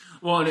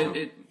 Well, so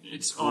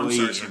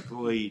it's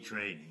employee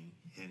training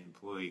and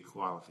employee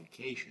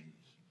qualifications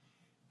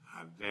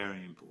are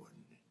very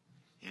important.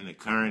 And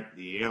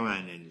the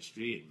airline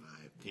industry, in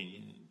my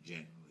opinion,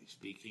 generally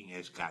speaking,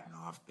 has gotten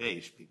off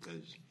base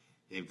because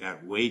they've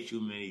got way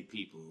too many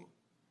people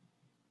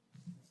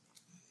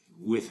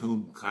with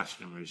whom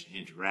customers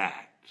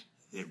interact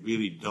that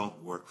really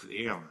don't work for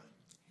the airline.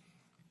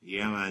 The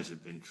airlines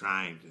have been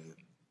trying to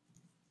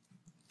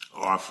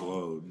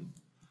offload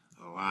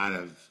a lot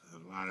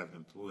of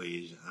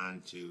employees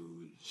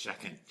onto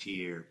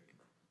second-tier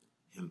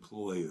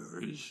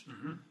employers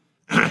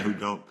who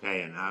don't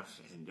pay enough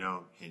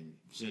and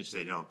since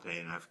they don't pay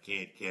enough,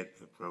 can't get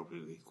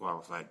appropriately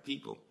qualified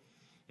people.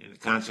 And the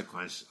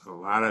consequence, a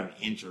lot of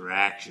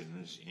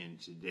interactions in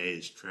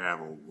today's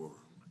travel world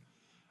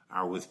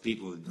are with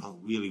people that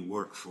don't really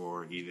work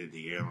for either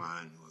the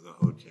airline or the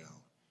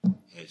hotel,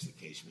 as the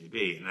case may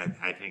be. And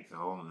I think the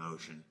whole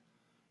notion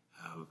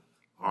of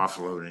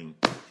offloading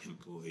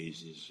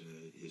employees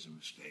is a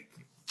mistake,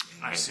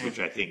 which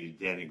I think is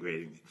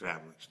denigrating the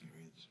travel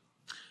experience.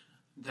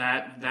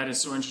 That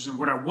is so interesting.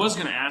 What I was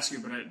going to ask you,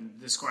 but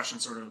this question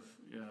sort of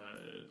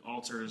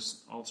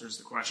alters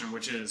the question,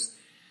 which is,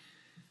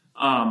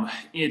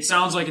 it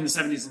sounds like in the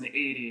 70s and the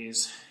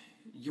 80s,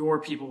 your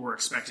people were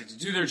expected to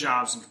do their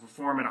jobs and to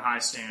perform at a high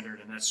standard,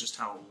 and that's just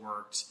how it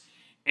worked.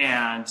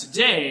 And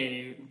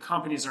today,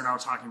 companies are now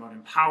talking about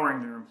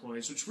empowering their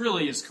employees, which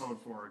really is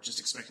code for just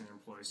expecting their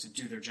employees to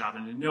do their job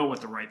and to know what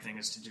the right thing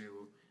is to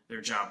do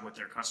their job with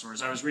their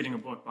customers. I was reading a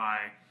book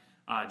by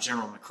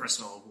General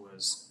McChrystal, who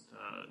was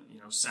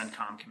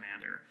CENTCOM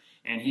commander,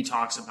 and he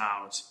talks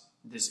about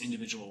this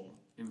individual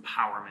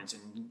empowerment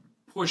and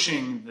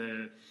pushing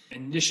the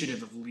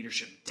initiative of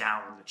leadership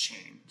down the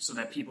chain so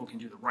that people can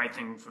do the right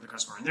thing for the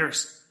customer. In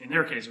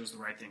their case, it was the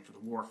right thing for the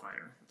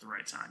warfighter at the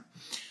right time.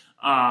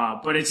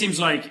 But it seems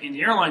like in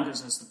the airline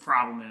business, the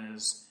problem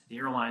is the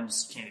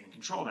airlines can't even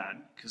control that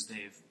because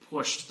they've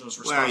pushed those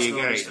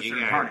responsibilities to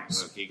third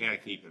parties. Look, you got to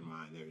keep in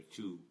mind there are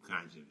two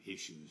kinds of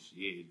issues.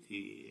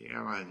 The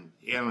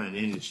airline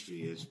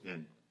industry has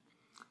been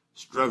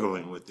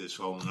struggling with this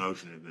whole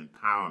notion of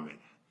empowerment.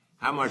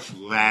 How much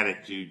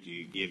latitude do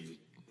you give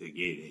the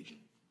gate agent?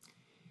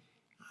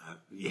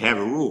 You have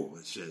a rule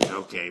that says,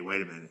 okay,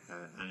 wait a minute,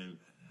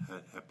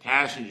 a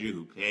passenger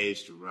who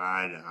pays to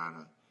ride on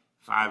a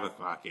 5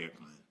 o'clock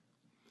airplane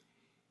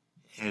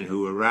and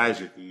who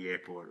arrives at the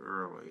airport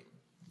early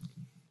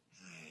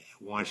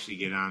wants to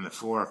get on the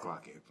 4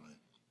 o'clock airplane.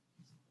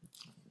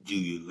 Do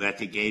you let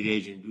the gate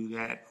agent do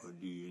that or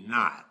do you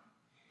not?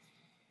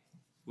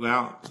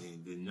 Well,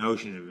 the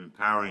notion of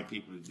empowering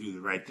people to do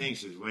the right thing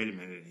says, wait a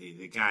minute,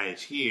 the guy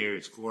is here,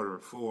 it's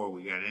 3:45,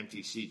 we got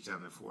empty seats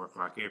on the 4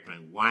 o'clock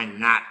airplane. Why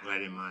not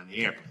let him on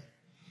the airplane?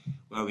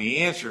 Well, the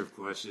answer, of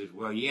course, is,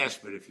 well, yes,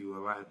 but if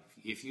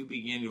you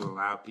begin to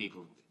allow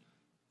people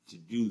to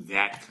do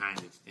that kind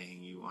of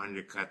thing, you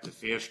undercut the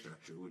fare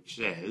structure, which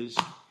says,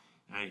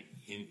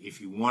 if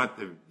you want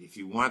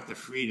the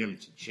freedom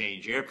to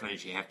change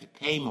airplanes, you have to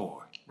pay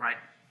more. Right.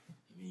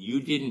 I mean, you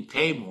didn't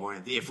pay more,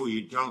 and therefore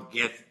you don't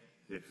get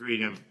the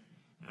freedom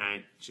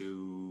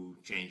to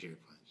change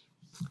airplanes.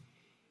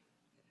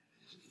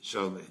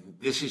 So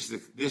this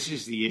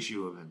is the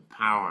issue of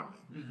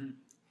empowerment,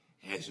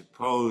 as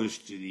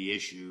opposed to the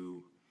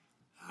issue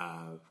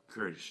of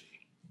courtesy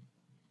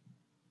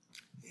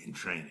in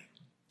training.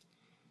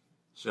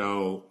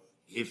 So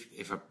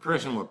if a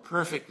person were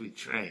perfectly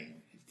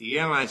trained, if the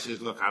airline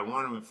says, "Look, I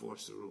want to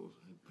enforce the rules,"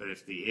 but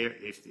if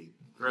the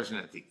person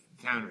at the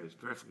counter is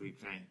perfectly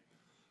trained,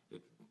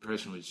 the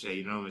person would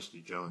say,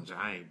 Mr. Jones,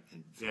 I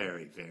am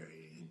very,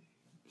 very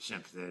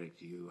sympathetic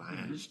to you. I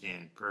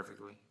understand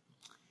perfectly.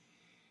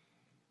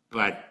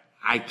 But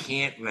I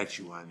can't let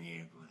you on the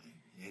airplane.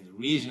 And the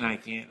reason I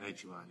can't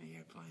let you on the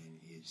airplane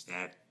is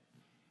that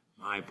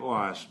my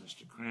boss,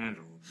 Mr.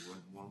 Crandall,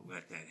 won't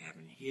let that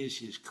happen. Here's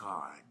his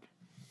card.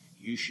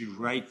 You should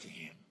write to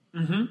him.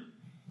 Mm-hmm.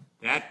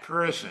 That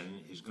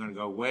person is going to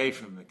go away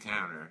from the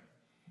counter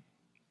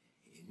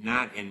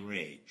not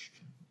enraged.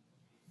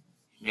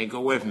 He may go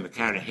away from the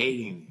counter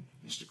hating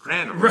Mr.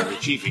 Crandall, the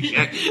chief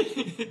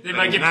executive. They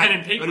might get pen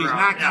and paper But he's out.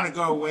 not going to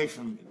go away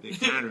from the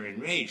counter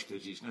enraged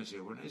because he's going to say,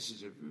 well, this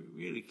is a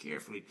really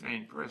carefully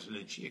trained person,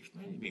 and she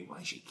explained to me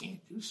why she can't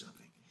do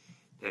something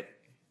that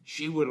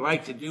she would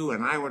like to do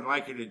and I would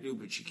like her to do,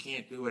 but she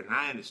can't do it, and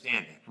I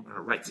understand that. I'm going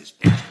to write this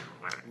bastard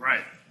a letter.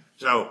 Right.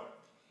 So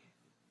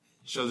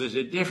there's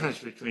a difference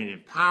between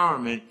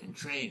empowerment and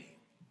training.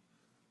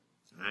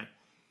 Right?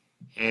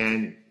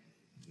 And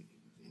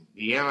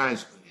the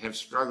airlines have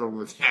struggled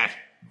with that.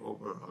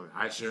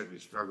 I certainly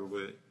struggled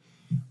with it.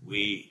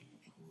 We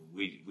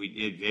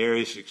did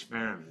various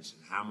experiments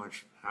in how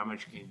much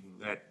can you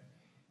let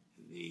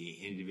the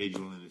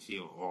individual in the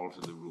field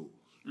alter the rules.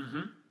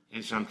 Mm-hmm.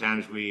 And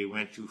sometimes we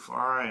went too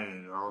far,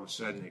 and all of a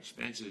sudden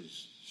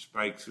expenses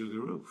spiked through the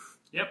roof.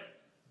 Yep.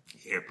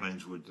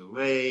 Airplanes were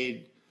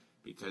delayed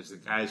because the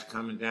guy's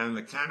coming down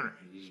the counter.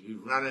 He's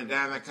running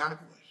down the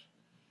concourse.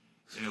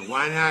 And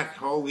why not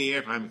hold the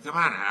airplane? I mean, come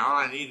on, all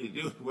I need to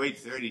do is wait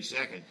 30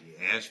 seconds,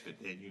 yes, but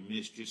then you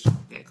missed your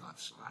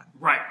takeoff slot.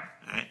 Right.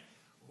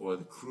 Or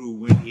the crew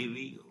went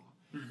illegal.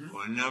 Mm-hmm.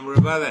 Or a number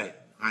of other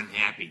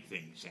unhappy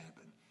things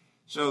happened.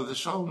 So the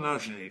sole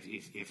notion, if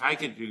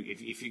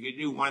you could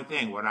do one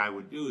thing, what I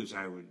would do is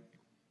I would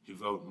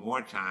devote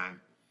more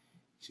time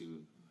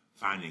to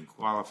finding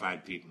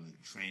qualified people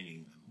and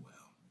training them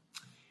well.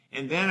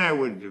 And then I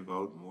would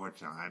devote more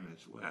time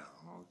as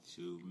well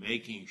to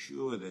making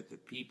sure that the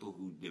people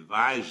who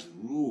devise the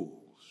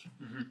rules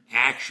mm-hmm.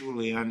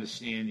 actually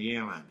understand the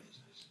airline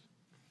business.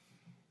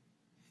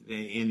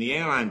 In the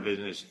airline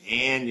business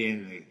and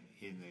in the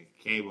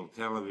cable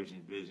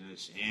television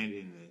business and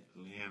in the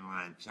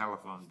landline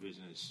telephone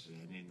business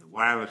and in the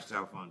wireless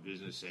telephone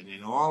business and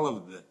in all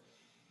of the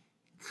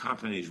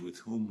companies with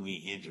whom we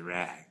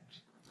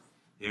interact,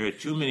 there are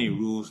too many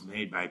rules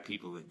made by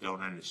people that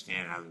don't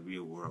understand how the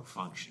real world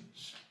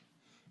functions.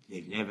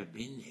 They've never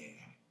been there.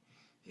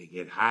 They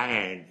get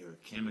hired, they're a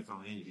chemical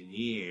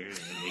engineer, and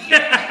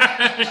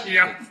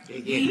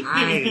they get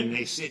hired and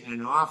they sit in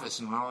an office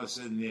and all of a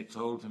sudden they're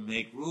told to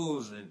make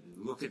rules and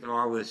look at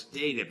all this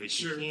data, but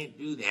you can't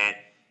do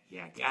that.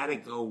 You got to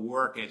go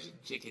work as a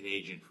ticket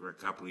agent for a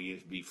couple of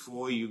years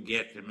before you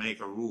get to make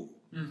a rule.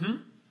 Mm-hmm.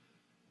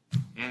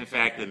 And the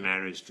fact of the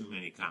matter is too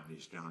many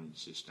companies don't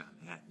insist on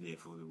that, and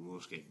therefore the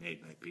rules get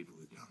made by people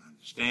who don't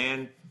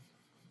understand,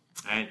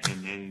 and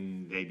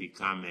then they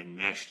become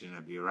enmeshed in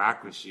a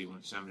bureaucracy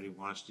when somebody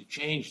wants to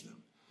change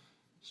them.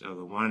 So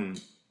the one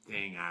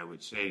thing I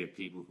would say to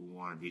people who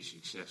want to be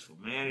successful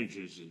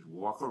managers is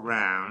walk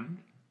around,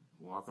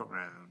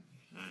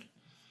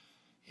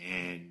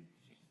 and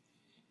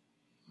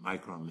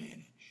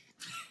micromanage.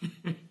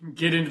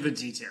 Get into the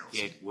details.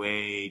 Get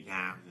way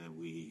down in the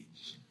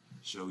weeds.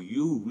 So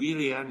you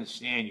really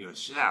understand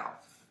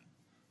yourself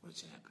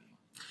what's happening.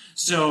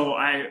 So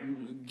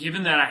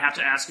given that I have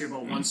to ask you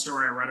about one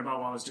story I read about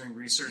while I was doing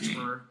research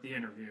for the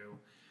interview,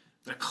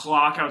 the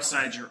clock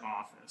outside your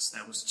office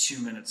that was 2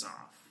 minutes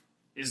off.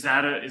 Is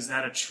that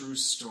a true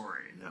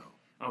story? No.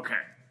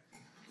 Okay.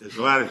 There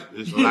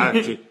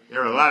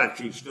are a lot of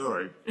true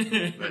stories, but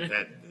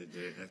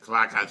the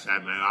clock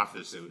outside my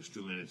office that was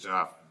 2 minutes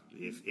off.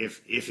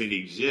 If it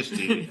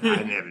existed,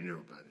 I never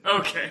knew about it.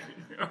 Okay.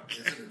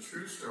 Is it a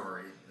true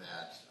story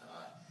that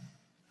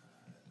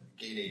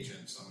gate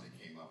agent, somebody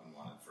came up and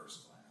wanted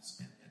first class,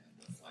 and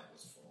the flight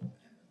was full,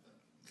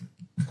 and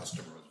the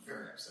customer was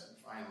very upset, and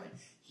finally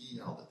he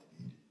yelled at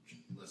the gate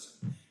agent,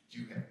 "Listen, do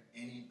you have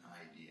any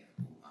idea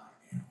who I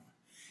am?"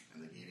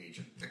 And the gate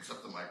agent picks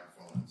up the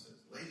microphone and says,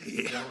 "Ladies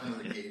and gentlemen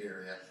of the gate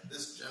area,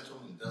 this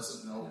gentleman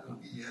doesn't know who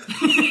he is. If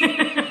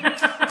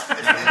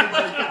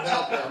anybody can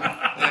help him."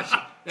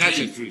 That's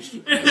a true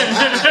story.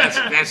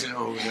 That's an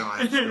old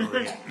airline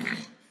story.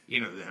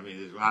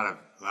 There's a lot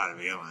of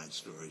airline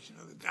stories.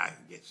 The guy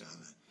who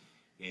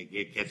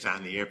gets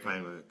on the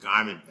airplane with a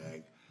garment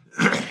bag,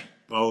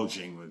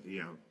 bulging with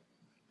a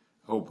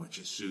whole bunch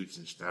of suits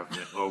and stuff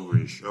over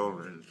his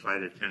shoulder, and the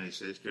flight attendant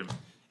says to him,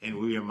 "And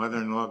will your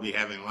mother-in-law be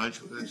having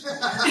lunch with us?"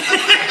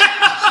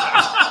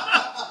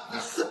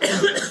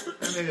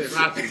 There's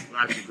lots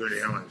of good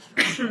airline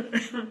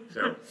stories.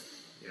 So.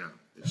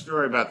 The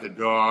story about the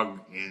dog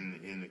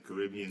in the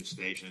Caribbean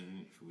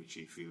station, which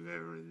if you've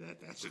ever read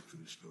that's a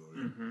true story.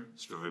 Mm-hmm. The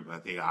story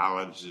about the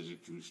olives is a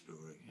true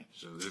story.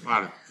 So there's a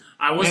lot of...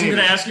 I wasn't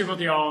going to ask you about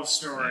the olive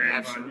story.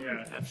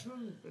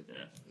 Absolutely. But,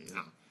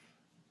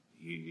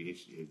 you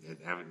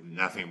have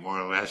nothing more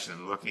or less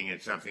than looking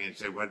at something and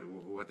say, what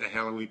the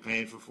hell are we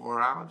paying for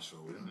 4 olives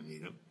for? We don't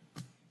need them.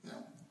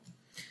 No.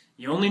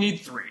 You only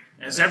need 3.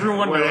 As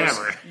everyone knows,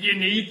 you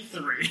need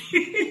 3.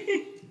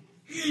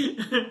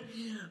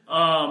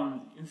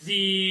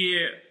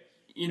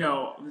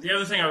 The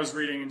other thing I was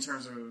reading in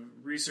terms of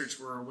research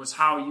was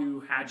how you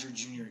had your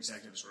junior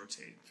executives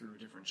rotate through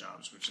different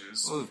jobs, which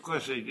is... Well, of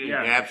course they did.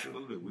 Yeah.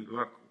 Absolutely. We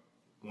look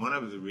one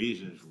of the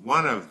reasons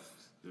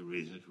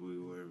we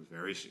were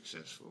very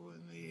successful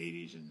in the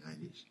 80s and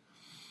 90s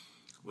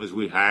was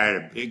we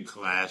hired a big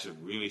class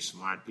of really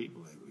smart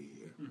people every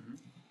year. Mm-hmm.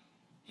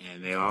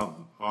 And they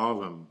almost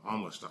all of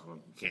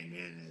them came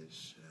in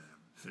as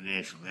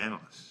financial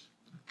analysts.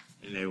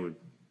 And they would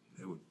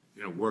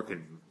work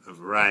in a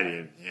variety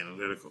of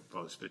analytical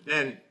posts. But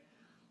then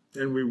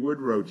we would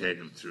rotate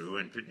them through,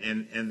 and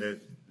the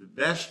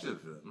best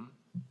of them,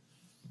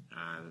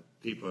 the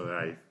people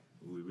that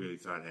we really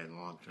thought had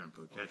long-term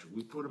potential,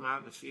 we put them out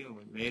in the field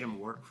and made them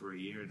work for a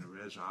year in the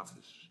res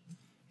office,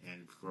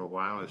 and for a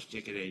while as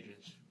ticket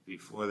agents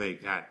before they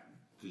got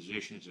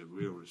positions of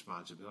real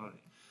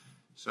responsibility,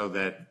 so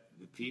that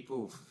the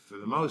people, for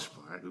the most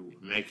part, who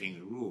were making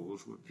the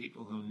rules were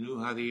people who knew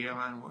how the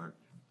airline worked.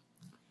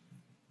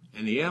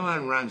 And the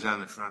airline runs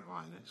on the front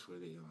line. That's where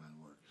the airline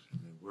works.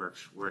 And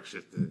it works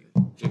at the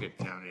ticket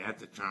counter, at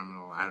the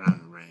terminal, out on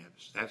the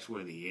ramps. That's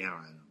where the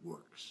airline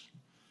works.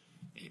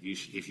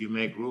 If you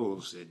make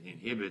rules that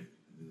inhibit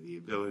the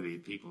ability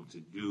of people to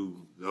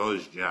do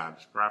those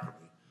jobs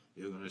properly,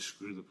 you're going to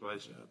screw the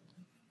place up.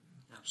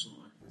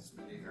 Absolutely. As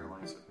many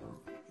airlines have done.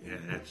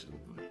 Yeah,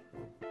 absolutely.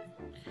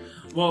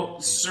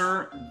 Well,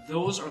 sir,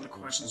 those are the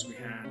questions we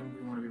had.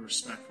 We want to be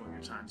respectful of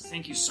your time.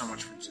 Thank you so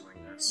much for doing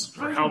this,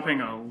 for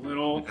helping a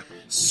little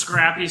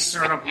scrappy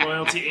startup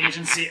loyalty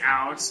agency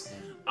out.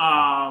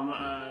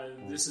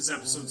 This is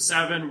episode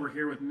 7. We're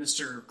here with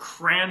Mr.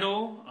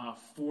 Crandall,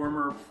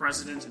 former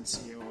president and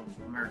CEO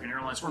of American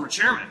Airlines, former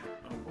chairman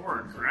of the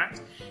board,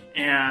 correct?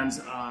 And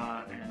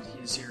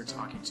he is here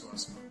talking to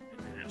us about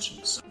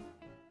Advantage. So